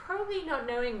 probably not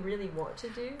knowing really what to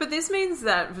do. But this means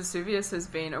that Vesuvius has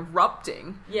been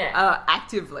erupting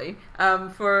actively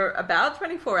for about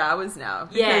 24 hours now.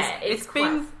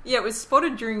 Because it was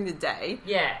spotted during the day.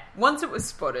 Yeah. Once it was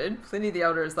spotted, Pliny the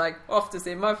Elder is like, off to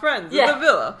see my friends at the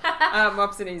villa.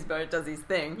 Hops in his boat, does his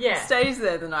thing. Yeah. Stays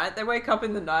there the night. They wake up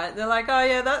in the night. They're like, oh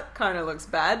yeah, that kind of looks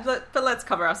bad. But let's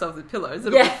cover ourselves with pillows.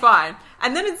 It'll be fine.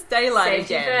 And then it's daylight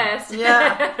Safety again. first.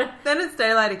 Yeah. Then it's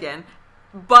daylight again.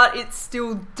 But it's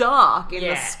still dark in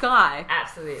the sky.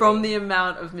 Absolutely. From the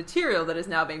amount of material that is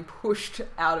now being pushed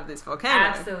out of this volcano.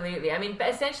 Absolutely. I mean, but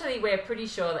essentially, we're pretty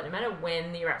sure that no matter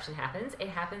when the eruption happens, it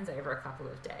happens over a couple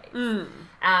of days.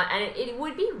 And it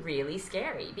would be really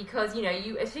scary because,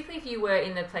 particularly if you were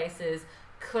in the places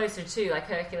closer to, like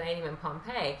Herculaneum and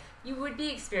Pompeii, you would be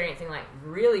experiencing, like,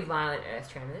 really violent earth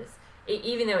tremors.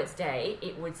 Even though it's day,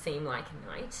 it would seem like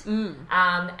night.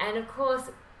 And, of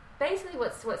course... Basically,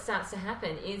 what starts to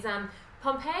happen is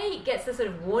Pompeii gets the sort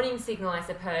of warning signal, I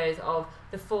suppose, of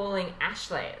the falling ash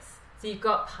layers. So you've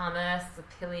got pumice, the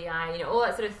pili, all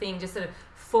that sort of thing just sort of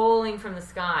falling from the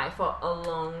sky for a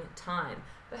long time.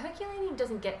 But Herculaneum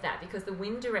doesn't get that because the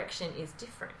wind direction is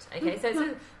different. Okay, so it's sort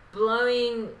of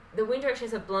the wind direction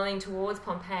is blowing towards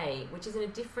Pompeii, which is in a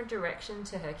different direction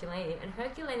to Herculaneum. And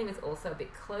Herculaneum is also a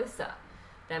bit closer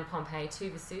than Pompeii to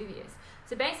Vesuvius.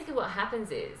 So basically what happens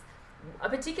is, a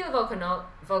particular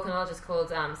volcanologist called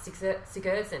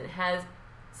Sigurdsson has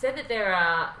said that there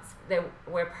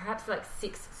were perhaps like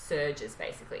 6 surges,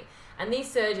 basically. And these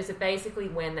surges are basically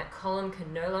when that column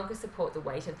can no longer support the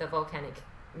weight of the volcanic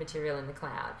material in the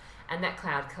cloud, and that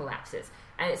cloud collapses.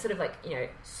 And it's sort of like,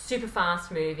 super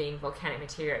fast-moving volcanic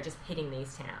material just hitting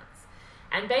these towns.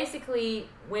 And basically,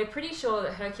 we're pretty sure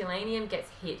that Herculaneum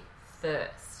gets hit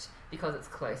first because it's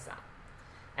closer.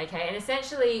 Okay, and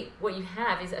essentially what you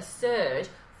have is a surge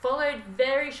followed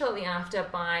very shortly after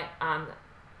by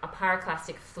a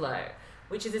pyroclastic flow,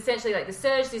 which is essentially like the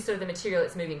surge is sort of the material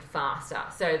that's moving faster,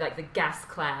 so like the gas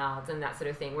clouds and that sort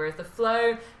of thing, whereas the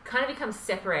flow kind of becomes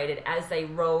separated as they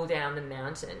roll down the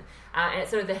mountain, and it's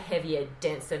sort of the heavier,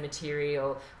 denser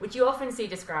material, which you often see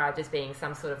described as being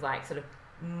some sort of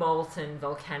molten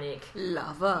volcanic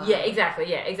lava. Yeah, exactly.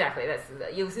 That's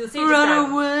you'll see.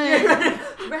 Run away.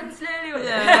 Run slowly.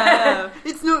 Yeah,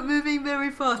 it's not moving very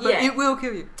fast, but it will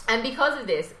kill you. And because of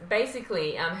this,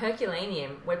 basically,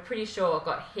 Herculaneum, we're pretty sure,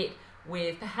 got hit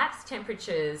with perhaps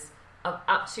temperatures of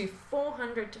up to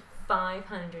 400 to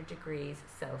 500 degrees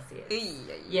Celsius.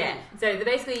 Yeah. So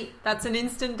that's an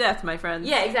instant death, my friends.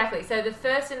 Yeah, exactly. So the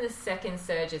first and the second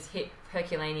surges hit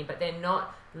Herculaneum, but they're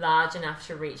not large enough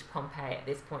to reach Pompeii at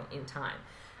this point in time.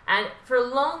 And for a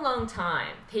long, long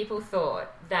time, people thought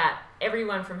that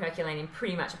everyone from Herculaneum,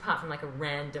 pretty much apart from like a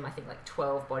random, I think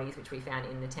 12 bodies which we found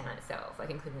in the town itself,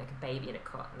 including a baby in a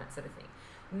cot and that sort of thing,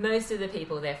 most of the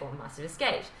people therefore must have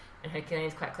escaped. And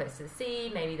Herculaneum's quite close to the sea,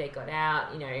 maybe they got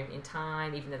out, in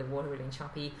time, even though the water would have been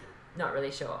choppy, not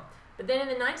really sure. But then in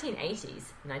the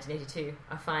 1980s, 1982,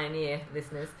 a fine year,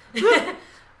 listeners,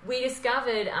 we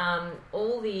discovered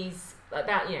all these,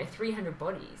 about 300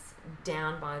 bodies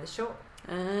down by the shore.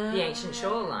 the ancient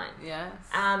shoreline. Yes.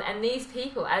 And these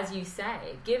people, as you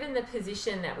say, given the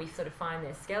position that we sort of find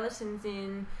their skeletons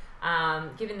in,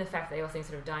 given the fact they all seem to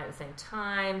sort of die at the same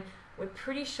time, we're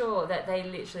pretty sure that they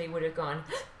literally would have gone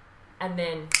and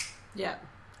then... Yeah.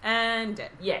 And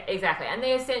dead. Yeah, exactly. And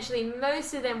they essentially,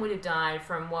 most of them would have died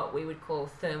from what we would call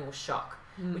thermal shock,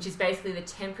 which is basically the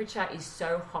temperature is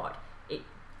so hot, it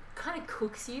kind of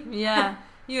cooks you. Yeah.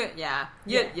 You're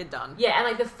done. Yeah, and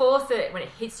like the force that when it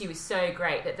hits you is so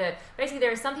great that basically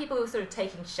there are some people who are sort of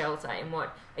taking shelter in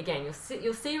what, again,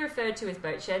 you'll see referred to as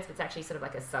boat sheds, but it's actually sort of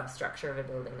like a substructure of a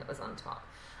building that was on top.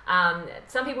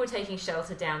 Some people were taking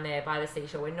shelter down there by the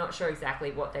seashore. We're not sure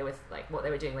exactly what they were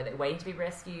doing. Were they waiting to be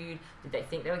rescued? Did they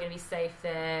think they were going to be safe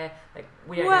there? Like,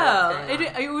 we don't know what's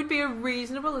going on. It would be a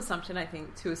reasonable assumption, I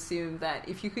think, to assume that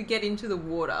if you could get into the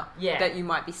water, that you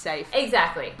might be safe.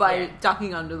 Exactly. By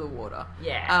ducking under the water.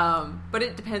 Yeah. But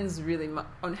it depends really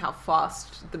on how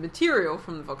fast the material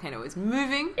from the volcano is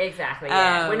moving. Exactly.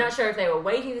 Yeah. We're not sure if they were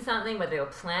waiting for something, whether they were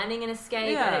planning an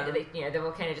escape, Yeah. and the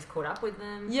volcano just caught up with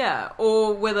them. Yeah,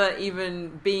 or whether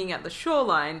even being at the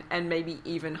shoreline and maybe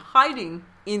even hiding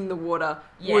in the water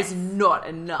was not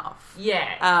enough.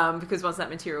 Yeah. Because once that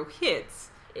material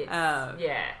hits...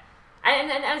 yeah.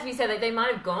 And as we said, like, they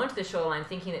might have gone to the shoreline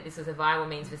thinking that this was a viable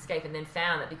means of escape and then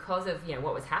found that because of,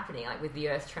 what was happening, like with the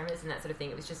earth tremors and that sort of thing,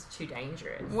 it was just too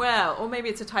dangerous. Well, or maybe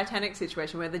it's a Titanic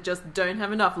situation where they just don't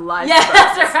have enough lifeboats. Yeah,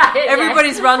 that's right.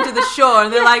 Everybody's run to the shore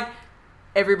and they're like...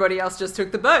 Everybody else just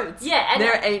took the boats. Yeah, and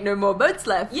there ain't no more boats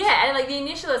left. Yeah, and like the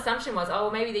initial assumption was, oh,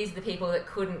 well, maybe these are the people that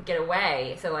couldn't get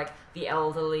away. So like the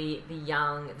elderly, the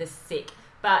young, the sick.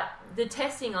 But the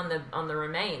testing on the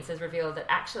remains has revealed that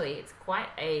actually it's quite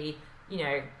a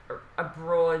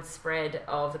broad spread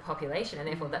of the population, and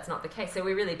therefore that's not the case. So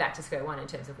we're really back to square one in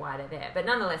terms of why they're there. But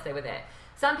nonetheless, they were there.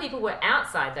 Some people were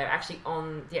outside, though, actually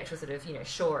on the actual sort of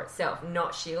shore itself,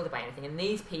 not shielded by anything. And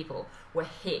these people were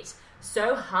hit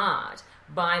so hard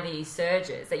by these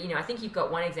surges that, I think you've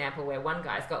got one example where one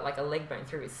guy's got like a leg bone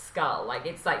through his skull. Like,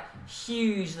 it's like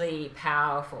hugely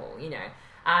powerful,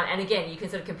 and again, you can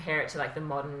sort of compare it to like the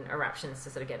modern eruptions to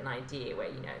sort of get an idea where,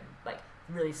 like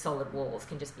really solid walls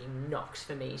can just be knocked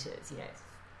for meters, it's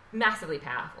massively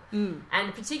powerful.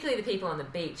 And particularly the people on the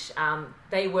beach,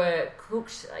 they were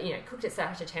cooked at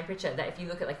such a temperature that if you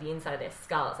look at like the inside of their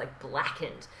skull, it's like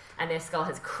blackened, and their skull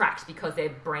has cracked because their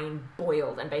brain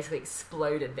boiled and basically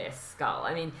exploded their skull.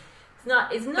 I mean, it's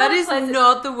not. That is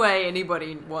not the way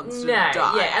anybody wants to die.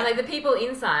 Yeah, and like the people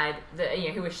inside,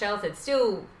 who were sheltered,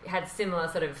 still had similar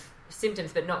sort of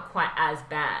symptoms, but not quite as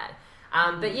bad.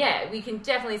 But yeah, we can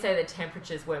definitely say the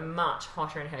temperatures were much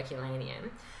hotter in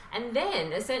Herculaneum. And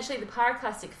then, essentially, the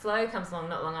pyroclastic flow comes along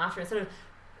not long after and sort of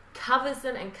covers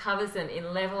them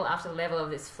in level after level of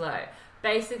this flow,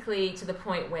 basically to the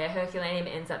point where Herculaneum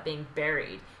ends up being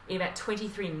buried in about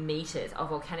 23 meters of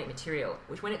volcanic material,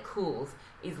 which when it cools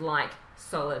is like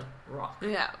solid rock.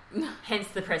 Yeah. Hence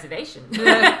the preservation.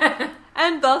 Yeah.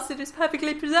 And thus it is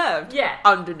perfectly preserved. Yeah.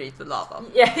 Underneath the lava.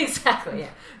 Yeah, exactly. Yeah.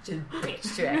 Just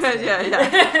bitch to accident.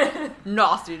 Yeah.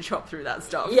 Nasty to chop through that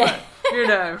stuff. Yeah.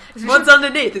 But, what's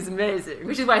underneath is amazing.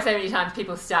 Which is why so many times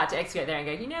people start to excavate there and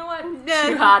go, you know what?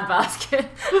 Too hard basket.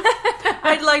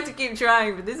 I'd like to keep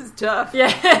trying, but this is tough. Yeah.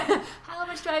 How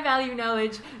much do I value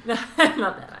knowledge? No,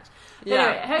 not that much.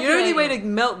 Yeah. Anyway, the only way to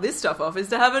melt this stuff off is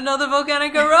to have another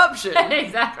volcanic eruption.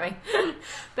 Exactly.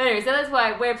 But anyway, so that's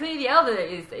why where Pliny the Elder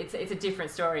it's a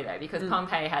different story though, because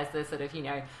Pompeii has the sort of,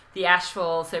 the ash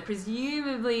fall, so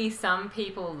presumably some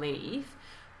people leave.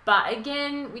 But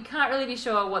again, we can't really be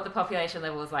sure what the population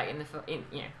level is like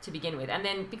to begin with. And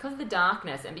then because of the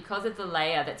darkness and because of the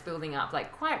layer that's building up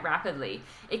like quite rapidly,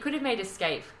 it could have made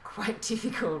escape quite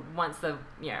difficult once the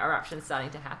eruption's starting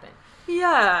to happen.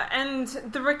 Yeah, and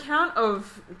the recount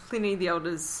of Pliny the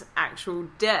Elder's actual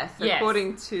death,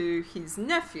 according to his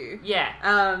nephew,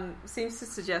 seems to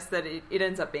suggest that it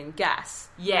ends up being gas.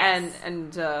 Yes.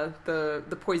 And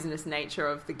the poisonous nature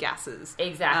of the gases.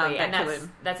 Exactly, and kill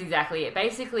him. That's exactly it.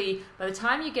 Basically, by the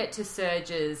time you get to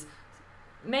surges,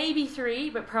 maybe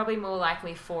 3, but probably more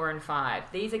likely 4 and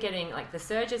 5. These are getting, like, the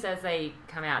surges as they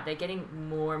come out, they're getting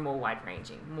more and more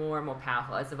wide-ranging, more and more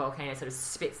powerful as the volcano sort of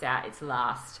spits out its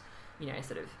last...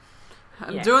 sort of...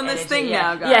 I'm doing this thing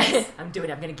now, guys. Yeah, I'm going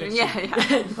to get you.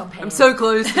 Yeah. I'm so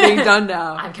close to being done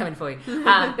now. I'm coming for you.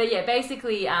 But yeah,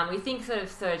 basically, we think sort of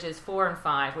surges 4 and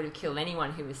 5 would have killed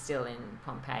anyone who was still in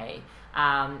Pompeii.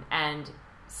 And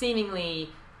seemingly,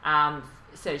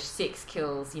 surge 6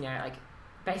 kills,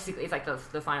 basically it's like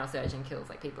the final surge and kills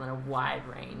like people in a wide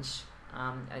range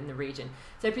in the region.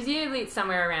 So presumably it's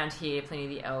somewhere around here. Pliny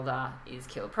the Elder is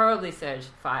killed, probably Surge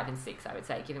 5 and 6, I would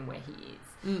say, given where he is,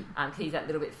 because he's that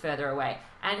little bit further away.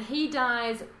 And he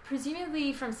dies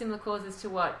presumably from similar causes to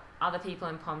what other people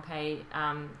in Pompeii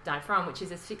died from, which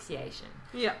is asphyxiation.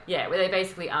 Yeah, where they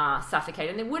basically are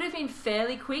suffocated. And it would have been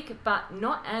fairly quick, but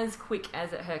not as quick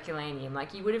as at Herculaneum.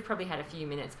 Like, you would have probably had a few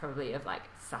minutes probably of, like,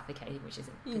 suffocating, which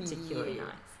isn't particularly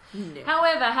nice. No.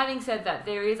 However, having said that,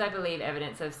 there is, I believe,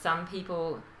 evidence of some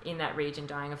people in that region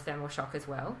dying of thermal shock as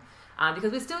well.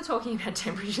 Because we're still talking about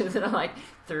temperatures that are like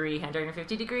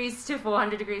 350 degrees to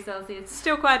 400 degrees Celsius.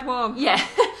 Still quite warm. Yeah,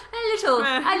 a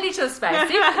little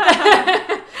spicy.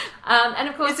 And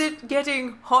of course... Is it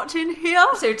getting hot in here?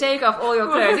 So take off all your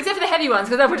clothes, except for the heavy ones,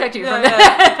 because they'll protect you from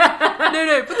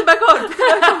No, put them back on.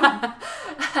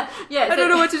 I don't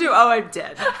know what to do. Oh, I'm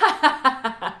dead.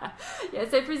 Yeah,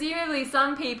 so presumably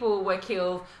some people were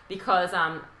killed because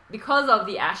of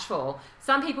the ashfall.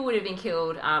 Some people would have been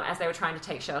killed as they were trying to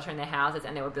take shelter in their houses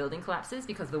and there were building collapses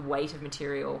because of the weight of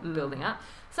material building up.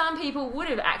 Some people would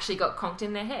have actually got conked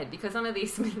in their head because some of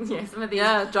these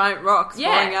giant rocks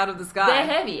falling out of the sky. They're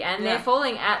heavy and they're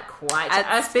falling at quite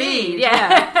a speed.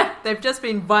 Yeah. They've just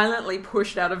been violently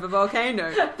pushed out of a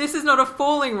volcano. This is not a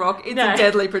falling rock, it's a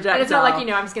deadly projectile. And it's not like,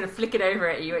 I'm just going to flick it over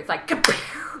at you. It's like...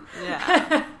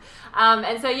 Yeah.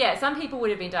 And so, some people would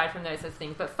have been died from those sorts of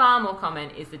things, but far more common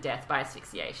is the death by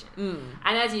asphyxiation.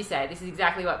 And as you say, this is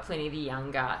exactly what Pliny the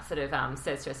Younger sort of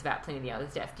says to us about Pliny the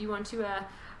Elder's death. Do you want to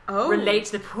relate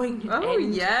to the point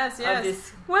end yes. of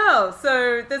this? Well,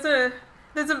 so there's a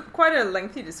quite a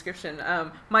lengthy description.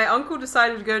 My uncle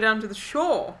decided to go down to the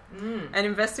shore and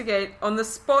investigate on the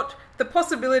spot the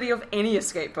possibility of any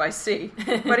escape by sea,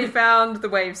 but he found the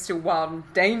waves still wild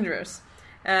and dangerous.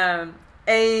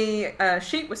 A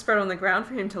sheet was spread on the ground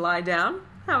for him to lie down.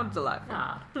 How delightful.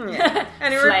 Yeah.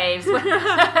 And Slaves.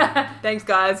 Thanks,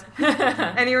 guys.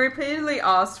 And he repeatedly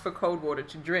asked for cold water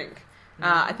to drink.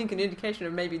 I think an indication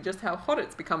of maybe just how hot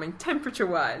it's becoming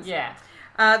temperature-wise. Yeah.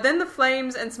 Then the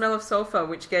flames and smell of sulphur,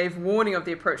 which gave warning of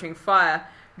the approaching fire,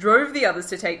 drove the others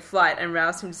to take flight and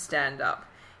roused him to stand up.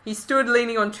 He stood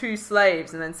leaning on 2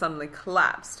 slaves and then suddenly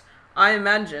collapsed. I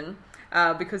imagine...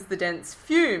 because the dense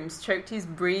fumes choked his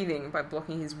breathing by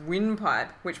blocking his windpipe,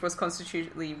 which was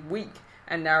constitutionally weak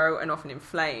and narrow and often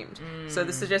inflamed. So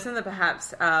the suggestion that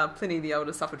perhaps Pliny the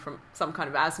Elder suffered from some kind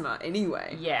of asthma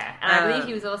anyway. Yeah, and I believe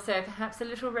he was also perhaps a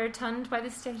little rotund by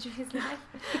this stage of his life.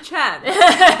 Chance.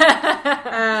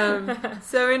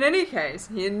 So in any case,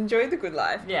 he enjoyed the good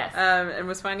life. Yes. And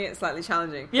was finding it slightly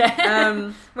challenging.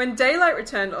 Yeah. When daylight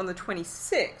returned on the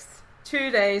 26th,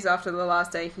 2 days after the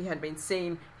last day he had been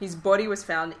seen, his body was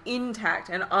found intact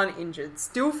and uninjured,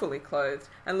 still fully clothed,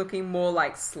 and looking more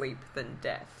like sleep than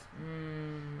death.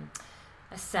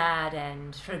 A sad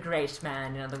end for a great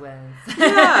man, in other words.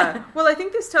 Yeah. Well, I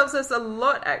think this tells us a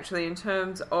lot, actually, in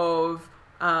terms of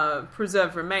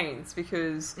preserved remains,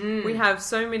 because we have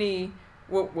so many...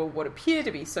 what appear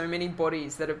to be so many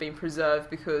bodies that have been preserved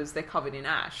because they're covered in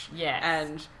ash. Yes.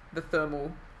 And the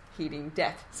thermal heating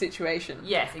death situation.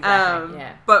 Yes, exactly.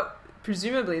 But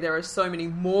presumably there are so many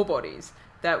more bodies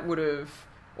that would have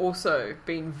also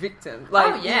been victims.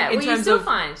 You still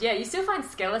find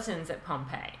skeletons at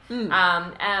Pompeii.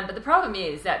 But the problem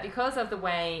is that because of the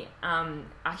way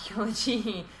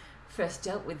archaeology first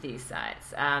dealt with these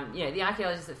sites, the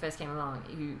archaeologists that first came along,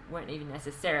 who weren't even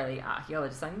necessarily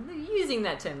archaeologists, I'm using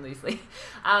that term loosely,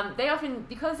 they often,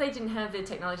 because they didn't have the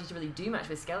technology to really do much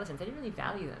with skeletons, they didn't really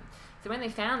value them. So when they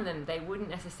found them, they wouldn't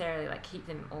necessarily keep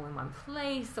them all in one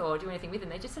place or do anything with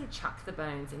them. They just sort of chucked the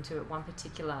bones into one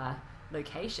particular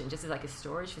location, just as a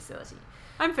storage facility.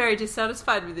 I'm very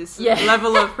dissatisfied with this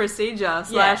level of procedure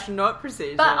 / not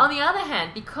procedure. But on the other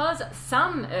hand, because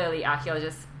some early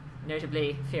archaeologists,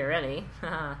 notably Fiorelli,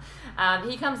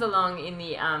 he comes along in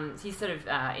the... he's sort of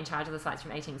in charge of the sites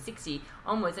from 1860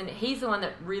 onwards, and he's the one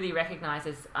that really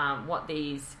recognises what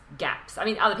these gaps... I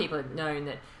mean, other people had known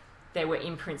that there were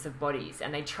imprints of bodies,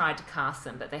 and they tried to cast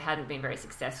them, but they hadn't been very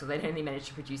successful. They'd only managed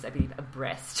to produce, I believe, a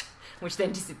breast, which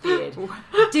then disappeared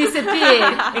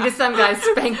into some guy's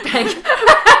spank bank.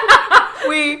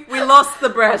 We lost the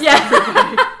breast.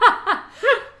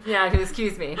 Yeah,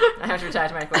 excuse me. I have to retire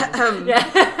to my clothes.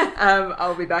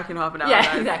 I'll be back in half an hour.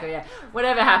 Yeah, exactly. Yeah,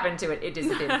 whatever happened to it, it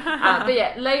disappeared.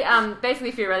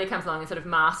 Basically, Fiorelli comes along and sort of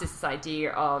masters this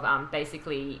idea of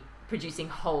basically producing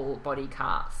whole body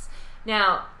casts.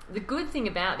 Now, the good thing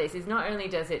about this is not only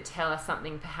does it tell us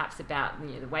something perhaps about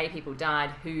the way people died,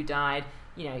 who died,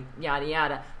 yada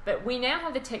yada, but we now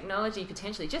have the technology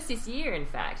potentially, just this year in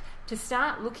fact, to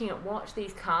start looking at what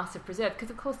these casts have preserved, because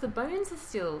of course the bones are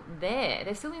still there.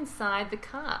 They're still inside the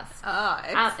cast.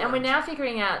 Excellent. And we're now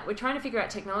we're trying to figure out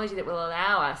technology that will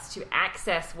allow us to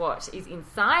access what is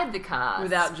inside the cast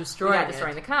without destroying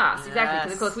the cast. Yes. Exactly,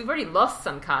 because of course we've already lost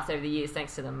some casts over the years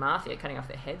thanks to the mafia cutting off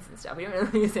their heads and stuff. We don't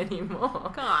really lose any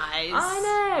more. Guys.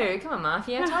 I know. Come on,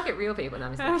 mafia. Target real people. No,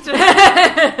 I'm just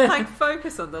kidding. Like,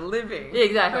 focus on the living.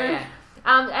 Exactly, yeah.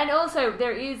 And also,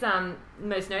 there is,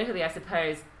 most notably, I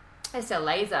suppose, Estelle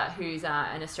Laser, who's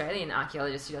an Australian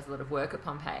archaeologist who does a lot of work at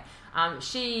Pompeii.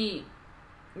 She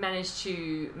managed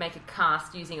to make a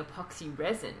cast using epoxy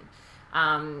resin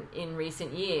in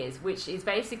recent years, which is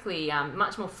basically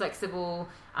much more flexible.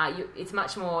 It's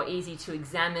much more easy to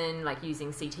examine, like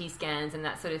using CT scans and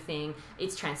that sort of thing.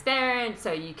 It's transparent,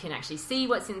 so you can actually see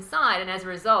what's inside. And as a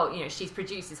result, she's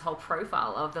produced this whole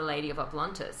profile of the Lady of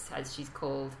Oplontis, as she's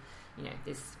called.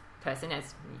 This person,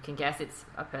 as you can guess, it's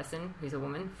a person who's a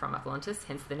woman from Oplontis,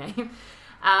 hence the name.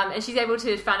 And she's able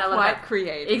to find out a lot about... Quite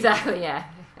creative. Exactly, yeah.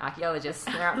 Archaeologists,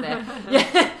 they're up there.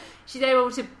 Yeah. She's able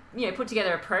to, put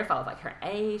together a profile of, like, her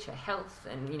age, her health,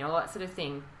 and, all that sort of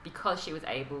thing, because she was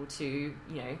able to,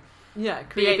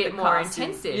 be a bit more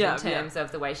intensive in terms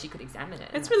of the way she could examine it.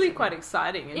 It's really quite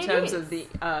exciting in terms of the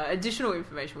additional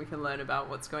information we can learn about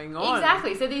what's going on.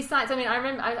 Exactly. So these sites,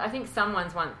 I think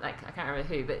someone's once, I can't remember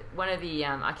who, but one of the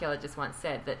archaeologists once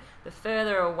said that the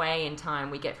further away in time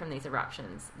we get from these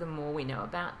eruptions, the more we know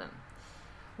about them.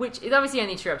 Which is obviously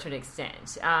only true up to an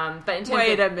extent. But in terms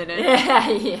Wait a minute.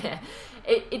 Yeah.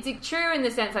 It's true in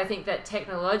the sense, I think, that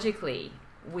technologically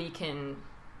we can...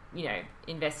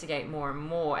 investigate more and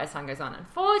more as time goes on.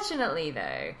 Unfortunately,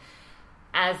 though,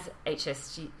 as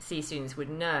HSC students would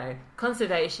know,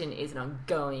 conservation is an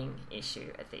ongoing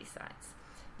issue at these sites.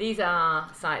 These are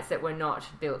sites that were not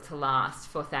built to last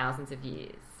for thousands of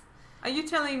years. Are you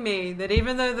telling me that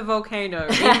even though the volcano,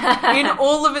 in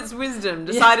all of its wisdom,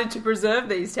 decided to preserve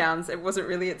these towns, it wasn't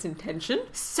really its intention?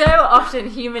 So often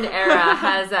human error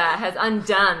has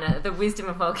undone the wisdom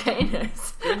of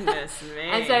volcanoes. Goodness me.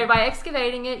 And so by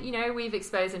excavating it, we've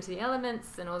exposed them to the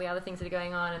elements and all the other things that are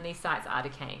going on, and these sites are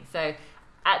decaying. So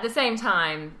at the same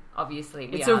time, obviously,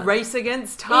 it's a race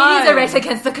against time. It is a race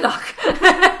against the clock.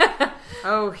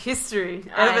 Oh, history.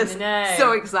 I know.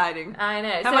 So exciting. I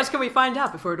know. How much can we find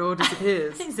out before it all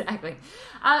disappears? Exactly.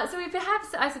 So we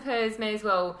perhaps, I suppose, may as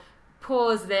well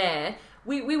pause there.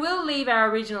 We will leave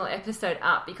our original episode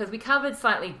up because we covered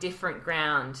slightly different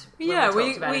ground. We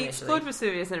explored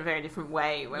Vesuvius in a very different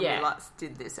way when we last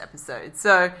did this episode.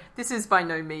 So this is by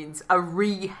no means a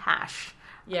rehash.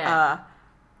 Yeah.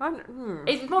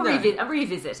 It's more a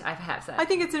revisit, I perhaps say. I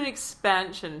think it's an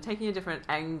expansion, taking a different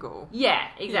angle. Yeah,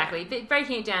 exactly. Yeah.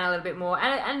 Breaking it down a little bit more.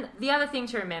 And the other thing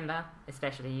to remember,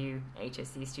 especially you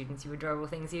HSC students, you adorable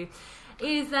things,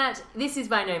 is that this is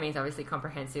by no means obviously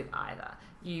comprehensive either.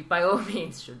 You, by all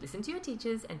means, should listen to your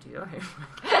teachers and do your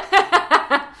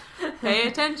homework. Pay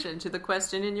attention to the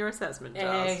question in your assessment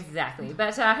task. Exactly.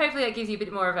 But hopefully that gives you a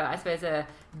bit more of a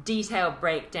detailed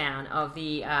breakdown of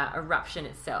the eruption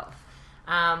itself.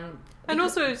 And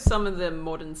also some of the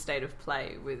modern state of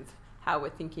play with how we're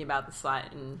thinking about the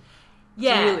site and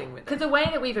dealing with it. Because the way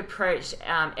that we've approached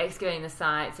excavating the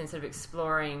sites and sort of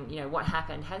exploring, what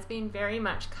happened has been very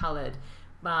much coloured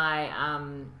by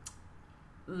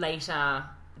later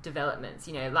developments.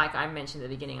 Like I mentioned at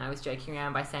the beginning, I was joking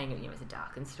around by saying it was a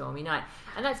dark and stormy night.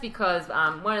 And that's because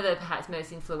one of the perhaps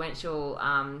most influential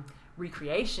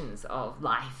recreations of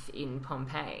life in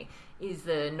Pompeii is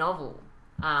the novel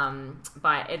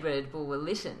by Edward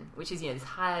Bulwer-Lytton, which is this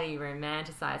highly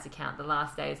romanticised account, The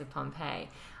Last Days of Pompeii,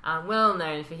 well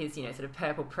known for his sort of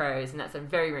purple prose, and that's a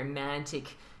very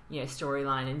romantic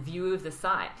storyline and view of the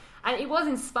site. And it was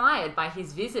inspired by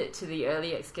his visit to the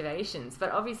early excavations,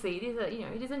 but obviously it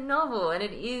is a novel, and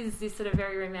it is this sort of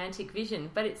very romantic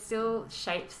vision, but it still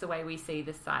shapes the way we see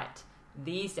the site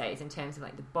these days in terms of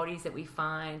the bodies that we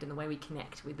find and the way we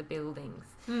connect with the buildings.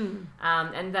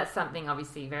 And that's something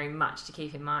obviously very much to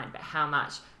keep in mind, but how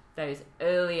much those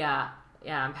earlier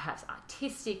perhaps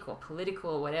artistic or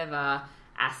political or whatever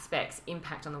aspects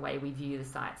impact on the way we view the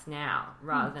sites now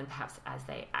rather than perhaps as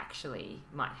they actually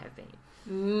might have been.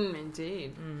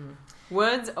 Indeed.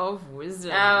 Words of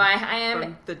wisdom. Oh, I am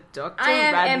from the Dr. I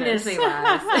am Radness. eminently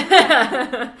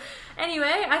wise.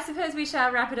 Anyway, I suppose we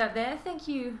shall wrap it up there. Thank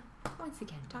you once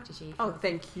again, Dr. G. Oh,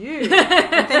 thank you.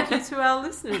 And thank you to our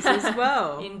listeners as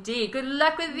well. Indeed. Good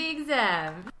luck with the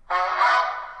exam.